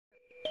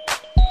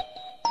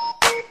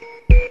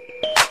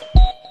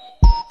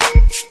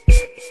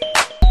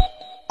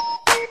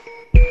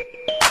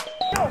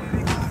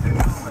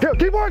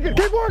working,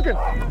 keep working.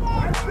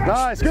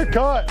 Nice, good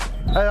cut.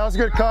 Hey, that was a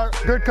good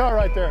cut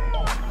right there.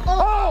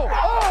 Oh,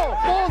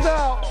 ball's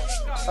out.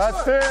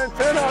 That's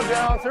 10 out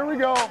downs, here we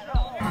go.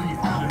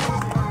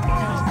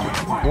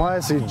 Why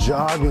is he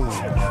jogging?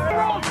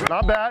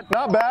 Not bad,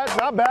 not bad,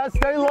 not bad.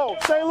 Stay low,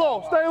 stay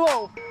low, stay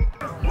low.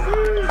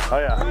 Oh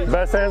yeah,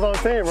 best hands on the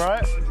team,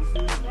 right?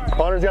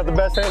 Punter's got the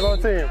best hands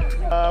on the team.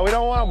 We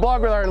don't want to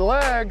block with our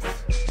legs.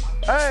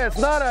 Hey, it's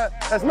not a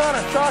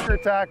soccer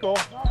tackle.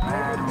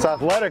 It's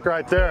athletic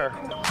right there.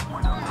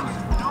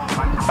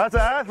 That's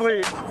an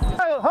athlete.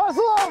 Hey,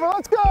 hustle over,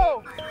 let's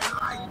go.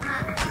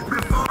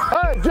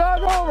 Hey,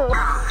 jog over.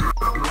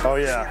 Oh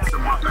yeah,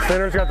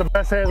 Center's got the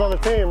best hands on the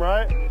team,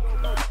 right?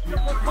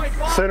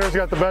 Center's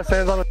got the best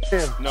hands on the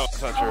team. No,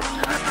 it's not true.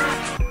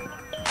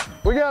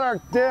 We got our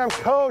damn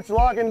coach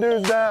locking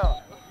dudes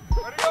down.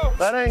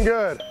 That ain't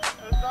good.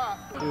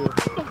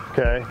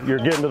 Okay, you're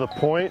getting to the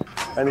point,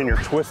 and then you're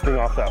twisting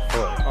off that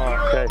foot.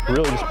 Okay,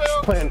 really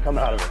just plan to come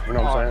out of it, you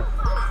know what I'm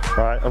saying?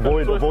 All right,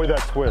 avoid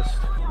that twist.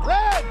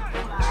 Red!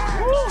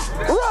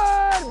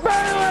 Red,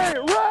 Bailey,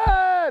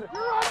 red!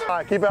 All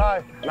right, keep it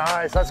high.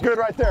 Nice, that's good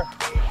right there.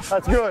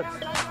 That's good.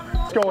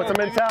 Let's go, it's a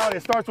mentality.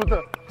 It starts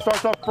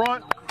up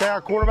front. Okay,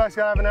 our quarterback's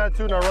gotta have an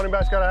attitude, and our running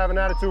back's gotta have an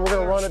attitude. We're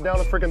gonna run it down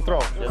the freaking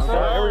throat. Yes, all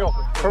right, here we go,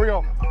 here we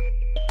go.